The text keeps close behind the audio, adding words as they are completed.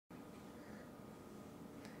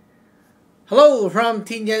Hello from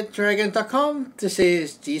TeenYetDragon.com. This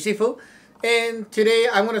is Sifu, and today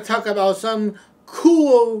I'm going to talk about some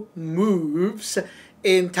cool moves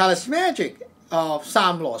in Taoist magic of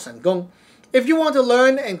Saam Law Sun Gung. If you want to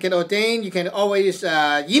learn and get ordained, you can always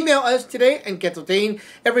email us today and get ordained.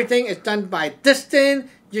 Everything is done by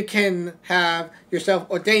distance. You can have yourself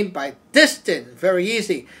ordained by distance. Very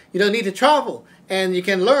easy. You don't need to travel, and you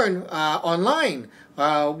can learn online.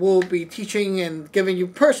 We'll be teaching and giving you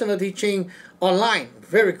personal teaching online.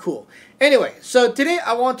 Very cool. Anyway, so today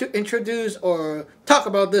I want to introduce or talk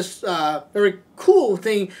about this very cool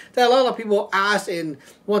thing that a lot of people ask and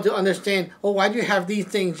want to understand. Oh, why do you have these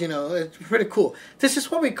things? You know, it's pretty cool. This is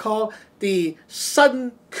what we call the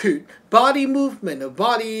Sun Gung, body movement, or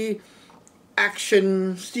body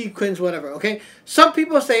action sequence, whatever. Okay, some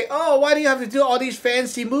people say, oh, why do you have to do all these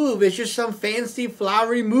fancy moves? It's just some fancy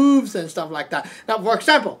flowery moves and stuff like that. Now, for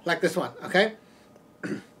example, like this one. Okay,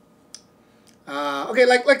 okay,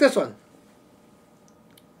 like this one.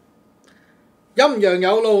 陰陽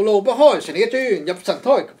有路路不開，成你一轉入神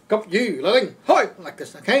胎，急如律令開 like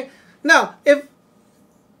this. Okay, now if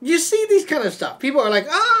you see these kind of stuff, people are like,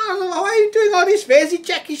 why are you doing all these fancy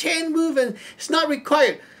Jackie Chan moves and it's not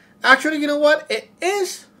required? Actually, you know what? It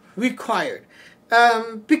is required.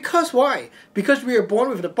 Because why? Because we are born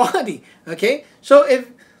with a body. Okay? So if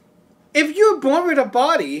you're born with a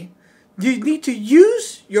body, you need to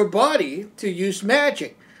use your body to use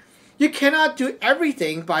magic. You cannot do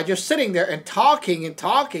everything by just sitting there and talking and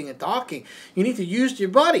talking and talking. You need to use your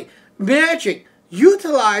body. Magic,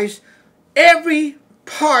 utilize every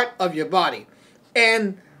part of your body.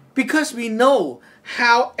 And because we know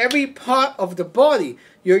how every part of the body,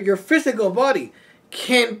 your physical body,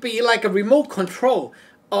 can be like a remote control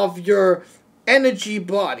of your energy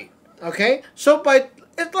body. Okay? So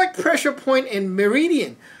it's like pressure point and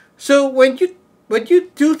meridian. So when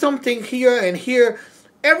you do something here and here,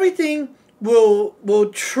 everything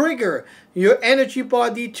will trigger your energy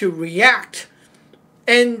body to react.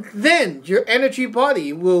 And then your energy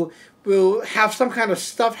body will have some kind of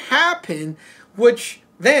stuff happen, which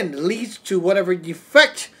then leads to whatever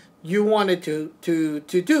effect you wanted to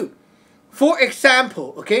do. For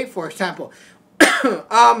example, okay, in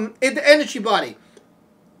the energy body,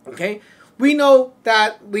 okay, we know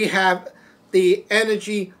that we have the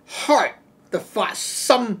energy heart, the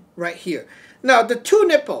Sum right here. Now the two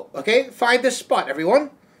nipple, okay, find this spot,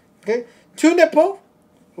 everyone. Okay, two nipple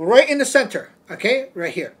right in the center, okay,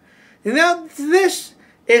 right here. Now this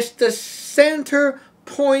is the center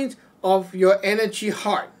point of your energy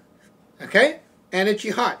heart. Okay,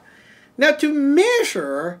 energy heart. Now to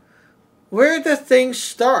measure where the things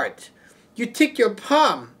start, you take your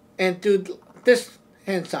palm and do this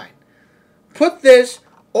hand sign. Put this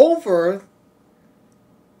over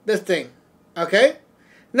the thing. Okay?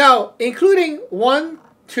 Now, including 1,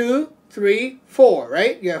 2, 3, 4,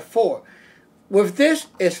 right? You have 4. With this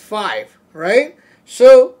is 5, right?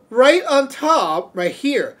 So right on top, right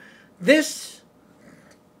here, this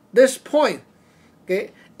point,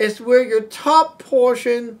 okay, is where your top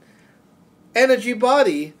portion energy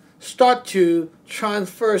body start to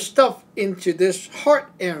transfer stuff into this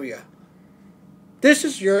heart area. This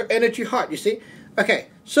is your energy heart, you see? Okay,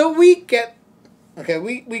 so we get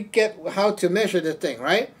how to measure the thing,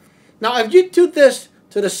 right? Now if you do this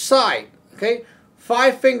to the side, okay,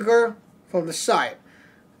 5 finger from the side.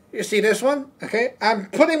 You see this one? Okay, I'm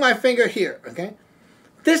putting my finger here, okay?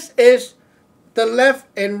 This is the left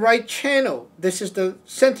and right channel. This is the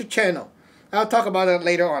center channel. I'll talk about that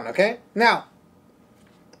later on, okay? Now,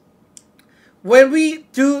 when we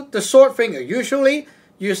do the sword finger, usually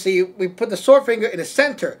you see we put the sword finger in the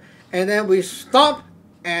center and then we stomp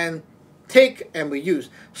and take and we use.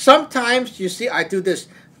 Sometimes you see I do this,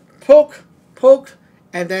 poke, poke,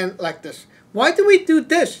 and then like this. Why do we do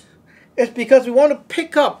this? It's because we want to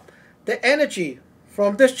pick up the energy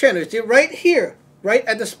from this channel. You see right here, right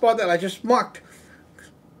at the spot that I just marked.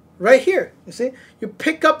 Right here, you see? You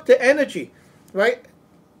pick up the energy, right?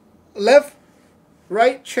 Left,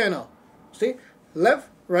 right channel. See? Left,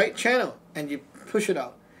 right channel. And you push it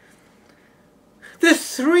out. The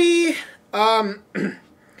three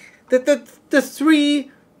the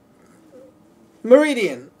 3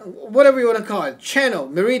 meridian, whatever you want to call it, channel,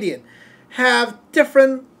 meridian, have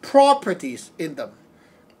different properties in them.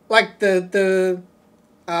 Like the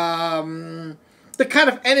kind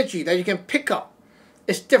of energy that you can pick up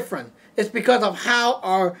is different. It's because of how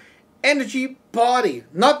our energy body,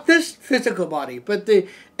 not this physical body, but the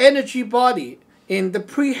energy body in the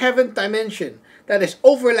pre-heaven dimension that is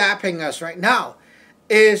overlapping us right now,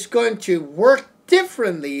 is going to work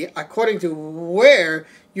differently according to where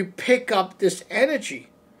you pick up this energy.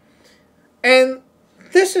 And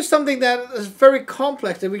this is something that is very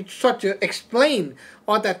complex, and we try to explain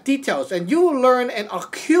all that details. And you will learn and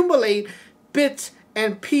accumulate bits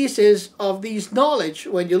and pieces of these knowledge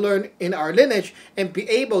when you learn in our lineage, and be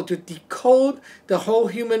able to decode the whole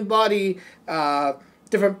human body,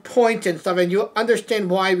 different points and stuff, and you understand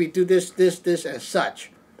why we do this, and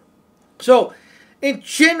such. So, in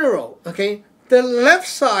general, okay, the left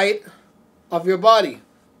side of your body,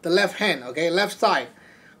 the left hand, okay, left side,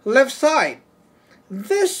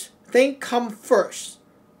 this thing comes first,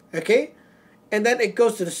 okay, and then it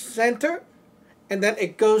goes to the center, and then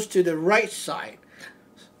it goes to the right side.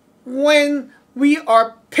 When we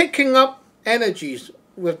are picking up energies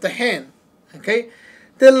with the hand, okay,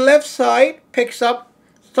 the left side picks up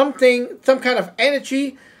some kind of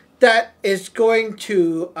energy that is going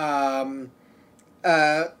to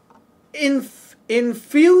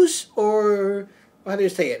infuse, or how do you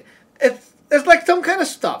say it? It's like some kind of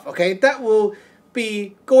stuff, okay, that will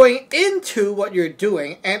be going into what you're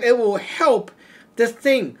doing, and it will help this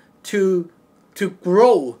thing to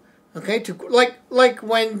grow, okay, to like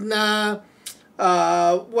when the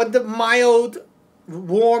mild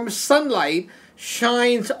warm sunlight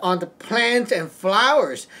shines on the plants and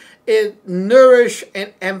flowers, it nourishes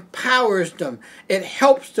and empowers them. It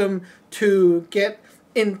helps them to get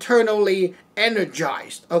internally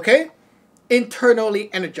energized, okay? Internally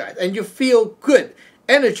energized, and you feel good,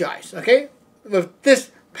 energized, okay? With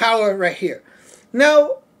this power right here.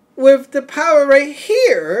 Now, with the power right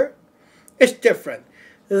here, it's different.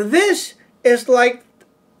 This is like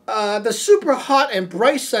the super hot and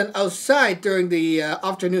bright sun outside during the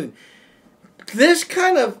afternoon. This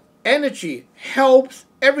kind of energy helps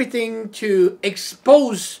everything to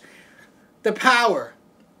expose the power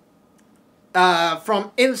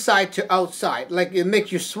from inside to outside. Like, it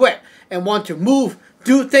makes you sweat and want to move,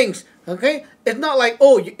 do things, okay? It's not like,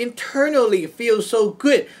 oh, you internally feel so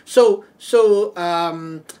good, so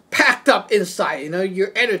packed up inside, you know,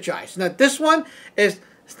 you're energized. Now, this one is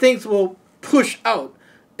things will push out.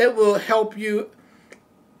 It will help you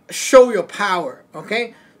show your power,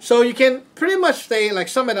 okay? So you can pretty much say, like,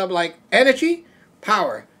 sum it up like energy,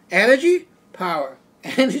 power, energy, power,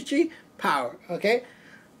 energy, power, okay?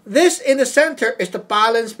 This in the center is the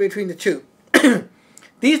balance between the two.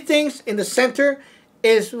 These things in the center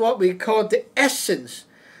is what we call the essence.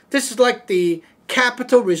 This is like the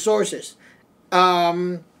capital resources.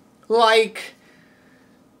 Like,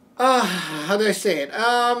 how do I say it?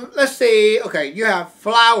 Let's say, okay, you have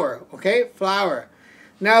flour, okay, flour.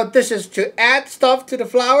 Now this is to add stuff to the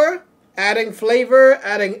flour, adding flavor,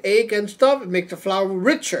 adding egg and stuff, it makes the flour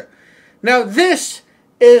richer. Now this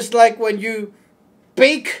is like when you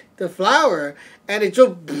bake the flour and it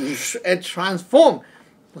just and transform.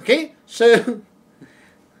 Okay, so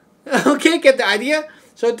okay, get the idea?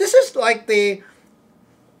 So this is like the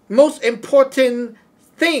most important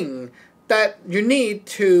thing that you need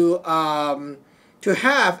to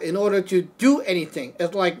have in order to do anything.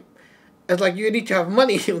 It's like you need to have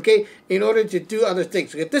money, okay, in order to do other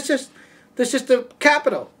things. Okay, this is the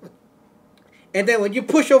capital. And then when you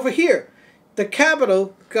push over here, the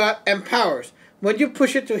capital got empowers. When you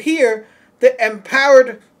push it to here, the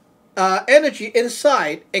empowered energy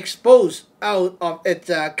inside exposes out of its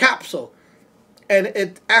capsule, and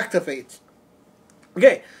it activates.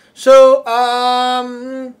 Okay, so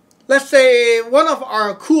let's say one of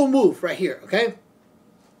our cool move right here. Okay,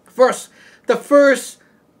 the first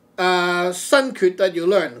sun kud that you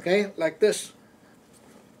learn. Okay, like this,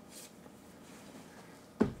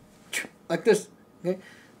 Okay,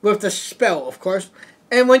 with the spell, of course.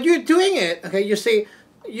 And when you're doing it, okay, you see,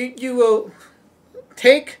 you will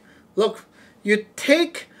take. Look, you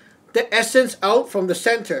take the essence out from the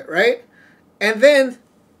center, right? And then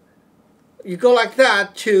you go like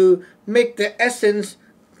that to make the essence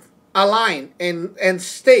align and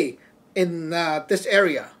stay in this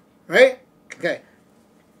area, right? Okay.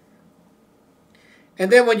 And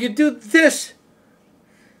then when you do this,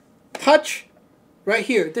 touch right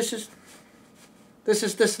here. This is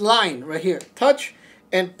this line right here. Touch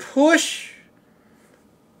and push.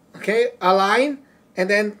 Okay, align. And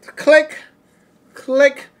then click,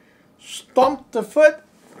 stomp the foot,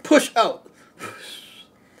 push out.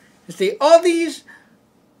 You see, all these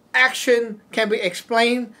action can be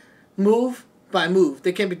explained move by move.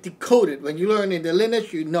 They can be decoded. When you learn in the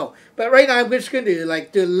lineage, you know. But right now, I'm just going to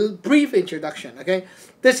like do a brief introduction, okay?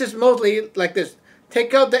 This is mostly like this.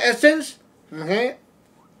 Take out the essence, okay?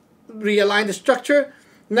 Realign the structure.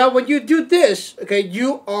 Now, when you do this, okay,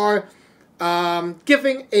 you are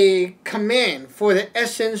giving a command for the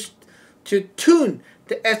essence to tune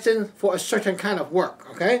the essence for a certain kind of work,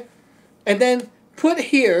 okay? And then put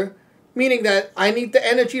here meaning that I need the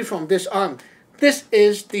energy from this arm. This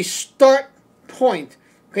is the start point.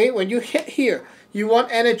 Okay, when you hit here, you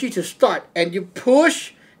want energy to start, and you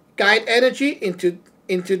push guide energy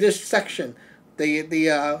into this section,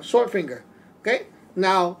 the sword finger. Okay,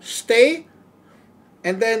 now stay,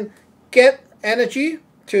 and then get energy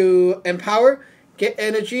to empower, get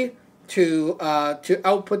energy to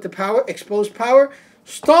output the power, expose power,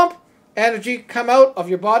 stomp, energy come out of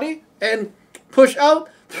your body, and push out,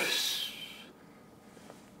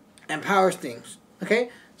 empowers things. Okay,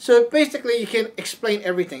 so basically you can explain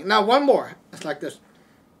everything. Now one more, it's like this.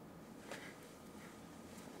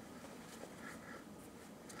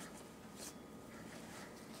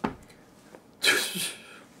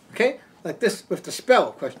 Okay, like this with the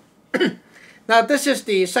spell question. Now this is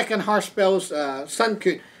the second heart spells, Sun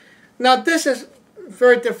Gung. Now this is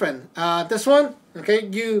very different. This one, okay,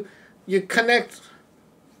 you connect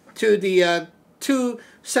to the two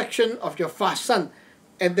section of your Fa Sun,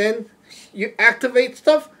 and then you activate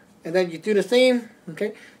stuff, and then you do the same.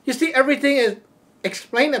 Okay, you see everything is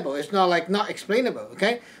explainable. It's not like not explainable.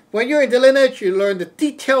 Okay, when you're in the lineage, you learn the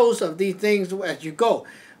details of these things as you go.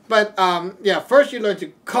 But yeah, first you learn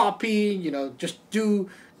to copy, just do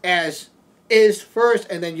as is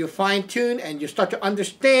first, and then you fine tune and you start to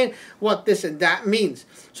understand what this and that means.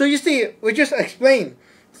 So you see, we just explained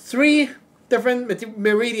 3 different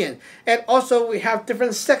meridians, and also we have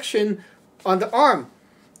different section on the arm.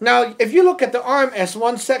 Now, if you look at the arm as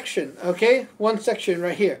one section, okay, one section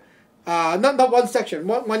right here, not one section,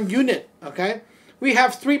 one unit, okay, we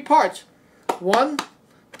have 3 parts, 1,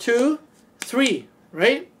 2, 3,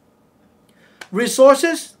 right?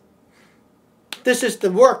 Resources, this is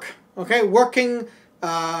the work, okay, working,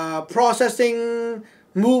 processing,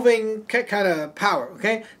 moving kind of power,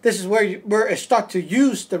 okay? This is where it starts to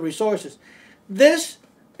use the resources. This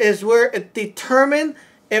is where it determines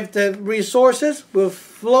if the resources will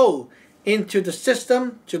flow into the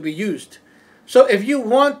system to be used. So if you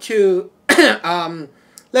want to,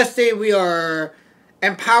 let's say we are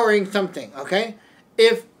empowering something, okay?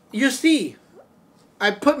 If you see,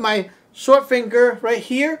 I put my short finger right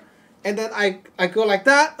here, and then I go like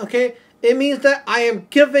that, okay? It means that I am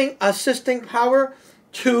giving assisting power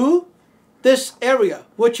to this area,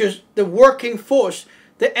 which is the working force,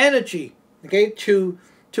 the energy, okay, to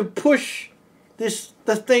push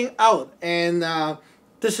the thing out. And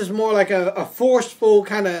this is more like a forceful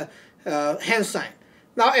kind of hand sign.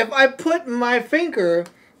 Now, if I put my finger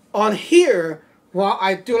on here while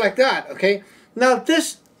I do like that, okay, now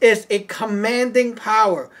this is a commanding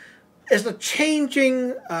power. It's a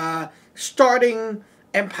changing, starting,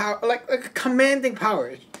 empower, like a commanding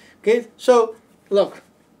power. Okay, so look,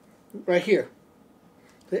 right here,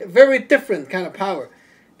 very different kind of power.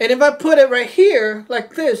 And if I put it right here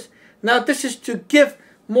like this, now this is to give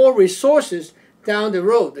more resources down the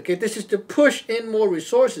road. Okay, this is to push in more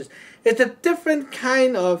resources. It's a different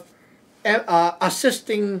kind of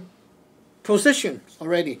assisting position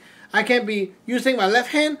already. I can be using my left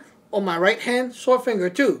hand or my right hand, short finger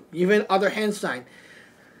too, even other hand sign.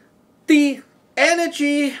 The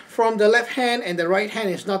energy from the left hand and the right hand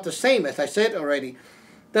is not the same, as I said already.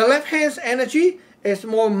 The left hand's energy is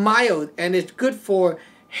more mild, and it's good for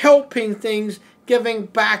helping things, giving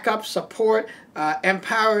backup, support,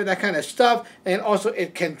 empower, that kind of stuff, and also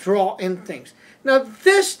it can draw in things. Now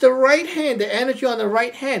the right hand, the energy on the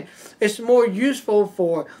right hand is more useful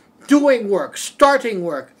for doing work, starting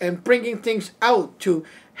work, and bringing things out to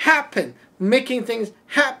happen, making things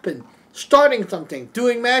happen, starting something,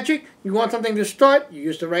 doing magic. You want something to start, you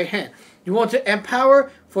use the right hand. You want to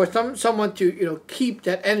empower for someone to keep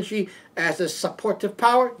that energy as a supportive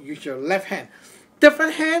power, use your left hand.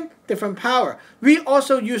 Different hand, different power. We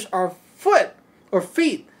also use our foot or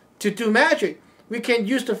feet to do magic. We can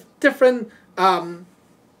use the different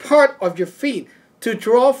part of your feet to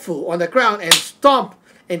draw food on the ground and stomp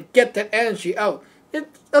and get that energy out.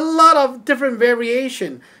 It's a lot of different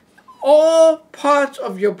variation. All parts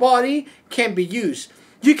of your body can be used.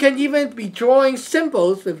 You can even be drawing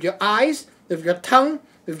symbols with your eyes, with your tongue,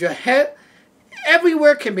 with your head.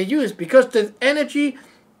 Everywhere can be used because the energy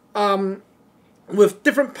with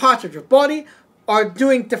different parts of your body are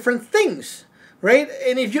doing different things, right?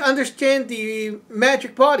 And if you understand the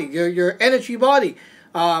magic body, your energy body,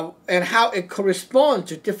 and how it corresponds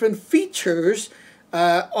to different features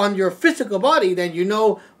on your physical body, then you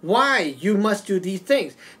know why you must do these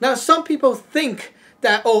things. Now, some people think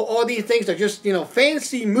that, oh, all these things are just,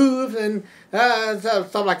 fancy moves and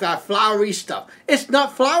stuff like that, flowery stuff. It's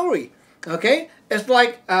not flowery, okay? It's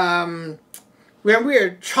like, when we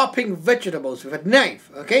are chopping vegetables with a knife,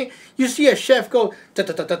 okay? You see a chef go,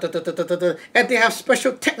 and they have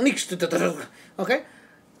special techniques, okay?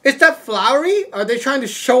 Is that flowery? Are they trying to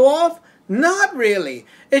show off? Not really.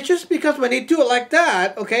 It's just because when they do it like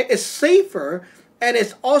that, okay, it's safer, and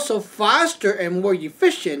it's also faster and more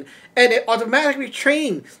efficient, and it automatically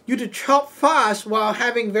trains you to chop fast while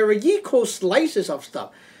having very equal slices of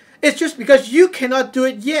stuff. It's just because you cannot do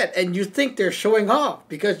it yet, and you think they're showing off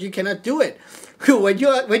because you cannot do it. When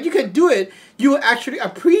you can do it, you actually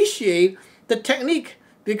appreciate the technique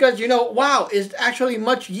because you know, wow, it's actually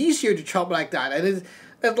much easier to chop like that, and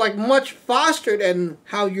it's like much faster than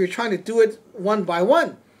how you're trying to do it one by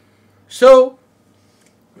one. So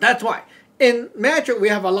that's why in magic we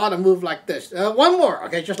have a lot of moves like this. One more,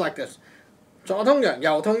 okay, just like this. 左通陽，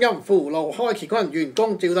右通陰，符籙開乾坤，元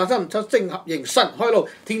光照大心，七星合形神開路，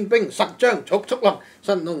天兵神將速速臨，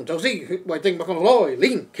神龍走屍血為證，脈來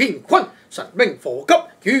練乾坤，神兵火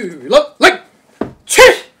急如律令。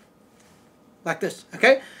Like this,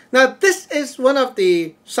 okay? Now this is one of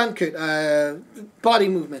the Sankut body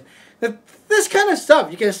movement. This kind of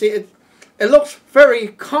stuff, you can see it looks very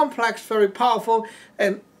complex, very powerful,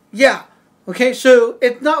 and yeah, okay, so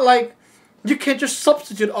it's not like you can just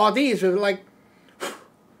substitute all these with like,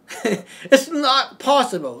 it's not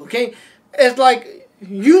possible, okay? It's like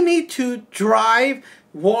you need to drive,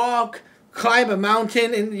 walk, climb a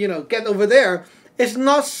mountain, and you know, get over there. It's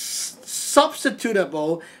not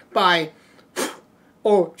substitutable by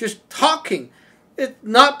or just talking. It's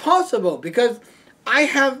not possible because I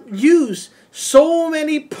have used so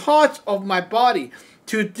many parts of my body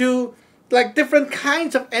to do like different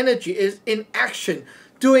kinds of energy is in action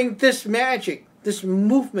doing this magic, this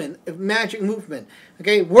movement, magic movement,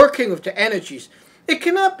 okay, working with the energies. It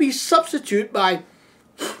cannot be substituted by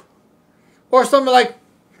or something like,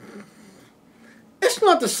 it's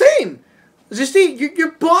not the same. You see,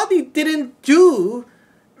 your body didn't do,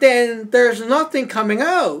 then there's nothing coming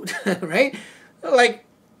out, right? Like,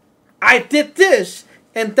 I did this,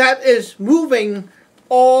 and that is moving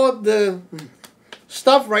all the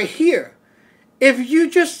stuff right here. If you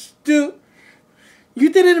just do, you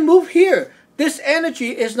didn't move here, this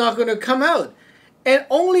energy is not going to come out. And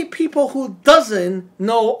only people who doesn't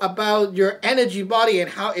know about your energy body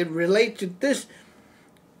and how it relates to this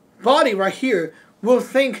body right here will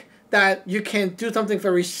think that you can do something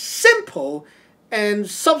very simple and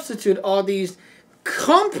substitute all these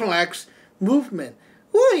complex movement.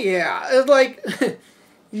 Well, yeah, it's like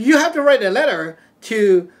you have to write a letter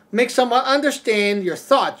to make someone understand your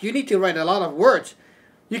thought. You need to write a lot of words.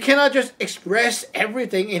 You cannot just express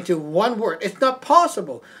everything into one word. It's not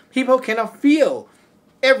possible. People cannot feel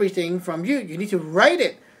everything from you. You need to write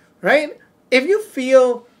it, right? If you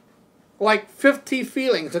feel like 50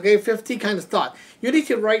 feelings, okay, 50 kind of thought, you need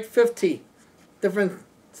to write 50 different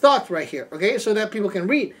thoughts right here, okay, so that people can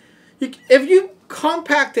read. If you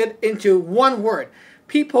compact it into one word,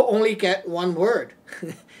 people only get one word.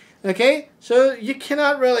 Okay, so you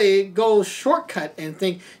cannot really go shortcut and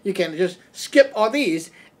think you can just skip all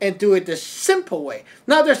these and do it the simple way.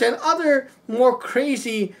 Now there's another more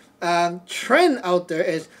crazy trend out there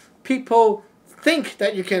is people think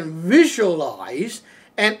that you can visualize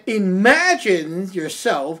and imagine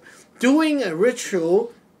yourself doing a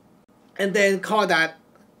ritual and then call that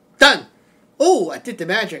done. Oh, I did the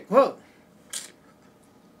magic. Whoa.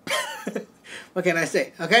 What can I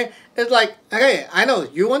say? Okay? It's like, okay, I know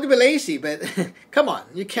you want to be lazy, but come on,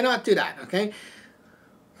 you cannot do that, okay?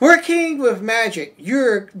 Working with magic,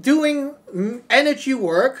 you're doing energy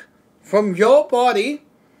work from your body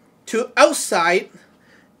to outside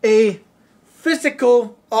a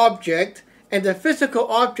physical object, and the physical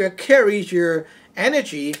object carries your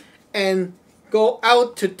energy and go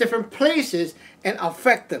out to different places and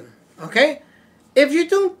affect them, okay? If you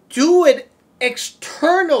don't do it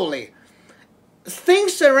externally,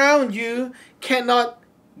 things around you cannot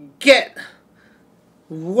get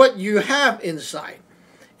what you have inside.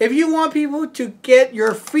 If you want people to get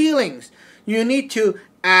your feelings, you need to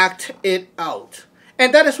act it out.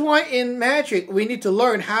 And that is why in magic, we need to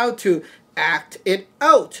learn how to act it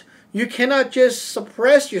out. You cannot just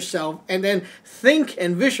suppress yourself and then think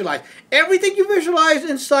and visualize. Everything you visualize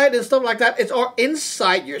inside and stuff like that, it's all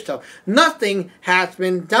inside yourself. Nothing has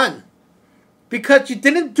been done because you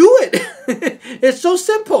didn't do it. It's so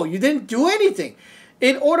simple. You didn't do anything.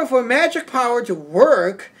 In order for magic power to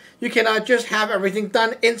work, you cannot just have everything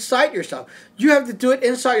done inside yourself. You have to do it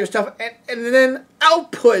inside yourself and then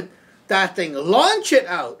output that thing. Launch it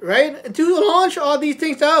out, right? To launch all these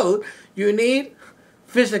things out, you need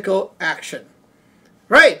physical action.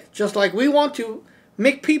 Right? Just like we want to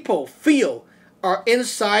make people feel our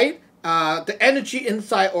inside the energy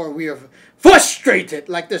inside, or we are frustrated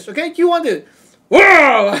like this. Okay, you want to,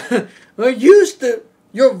 wow, use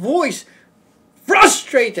your voice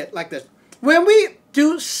frustrated like this. When we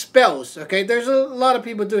do spells, okay, there's a lot of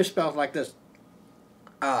people doing spells like this.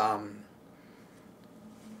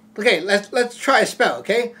 Okay, let's try a spell.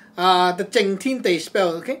 Okay, the 淨天地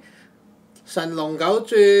spell. Okay. 神龍九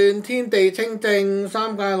轉，天地清淨，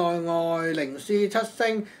三界內外，靈視七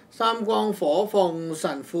星，三光火鳳，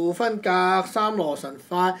神父分隔，三羅神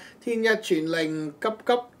法，天一傳令，急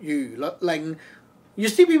急如律令。You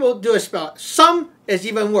see people do a spell. Some is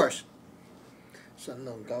even worse. 神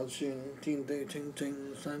龍九轉，天地清淨，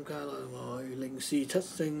三界內外，靈視七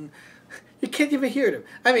星。You can't even hear them.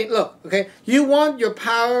 I mean, look, okay, you want your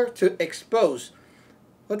power to expose.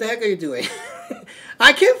 What the heck are you doing?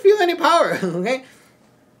 I can't feel any power, okay?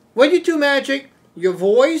 When you do magic, your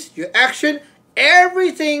voice, your action,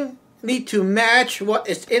 everything need to match what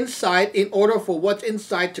is inside in order for what's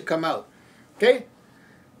inside to come out, okay?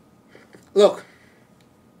 Look,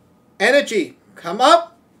 energy, come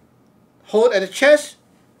up, hold at the chest,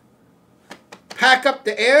 pack up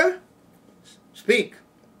the air, speak.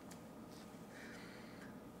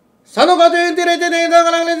 神龍九轉，天地清淨，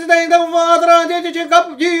三界內外，靈視七星，三光火鳳，神父分隔，三羅神法，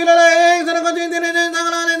天一傳令，急急如律令。神龍九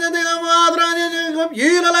轉，天地清淨，三界內外，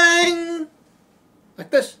靈視七星，三光火鳳，急急如律令。Like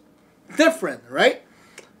this. Different, right?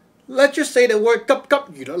 Let's just say the word 急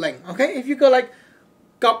急如律令, okay? If you go like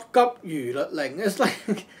急急如律令, it's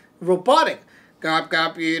like robotic. 急急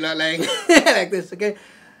如律令. Like this, okay?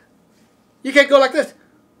 You can go like this.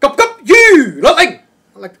 急急如律令.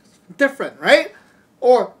 Like different, right?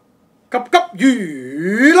 Or 急急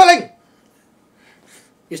如律令.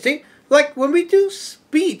 You see? Like when we do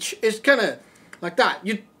speech, it's kind of like that.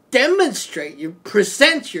 You demonstrate, you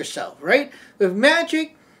present yourself, right? With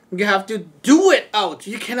magic, you have to do it out.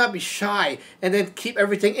 You cannot be shy and then keep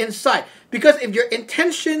everything inside. Because if your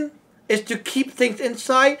intention is to keep things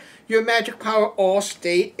inside, your magic power all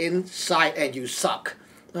stay inside and you suck.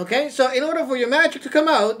 Okay? So in order for your magic to come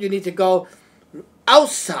out, you need to go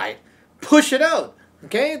outside. Push it out.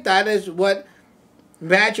 Okay? That is what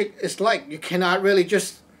magic is like. You cannot really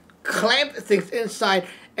just clamp things inside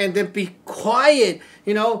and then be quiet,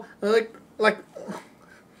 you know, like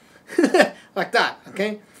like that,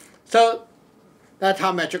 okay? So that's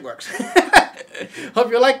how magic works. Hope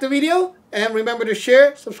you liked the video, and remember to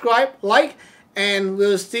share, subscribe, like, and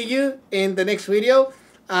we'll see you in the next video.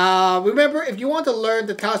 Remember, if you want to learn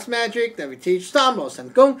the Taoist magic that we teach, Saam Law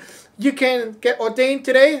Sun Gung, you can get ordained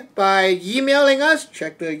today by emailing us.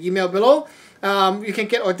 Check the email below. You can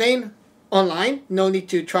get ordained online, no need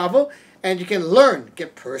to travel, and you can learn,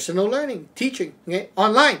 get personal learning, teaching, okay,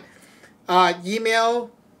 online.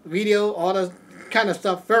 Email, video, all that kind of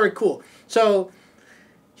stuff, very cool. So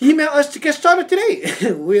email us to get started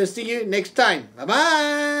today. We'll see you next time.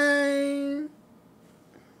 Bye-bye.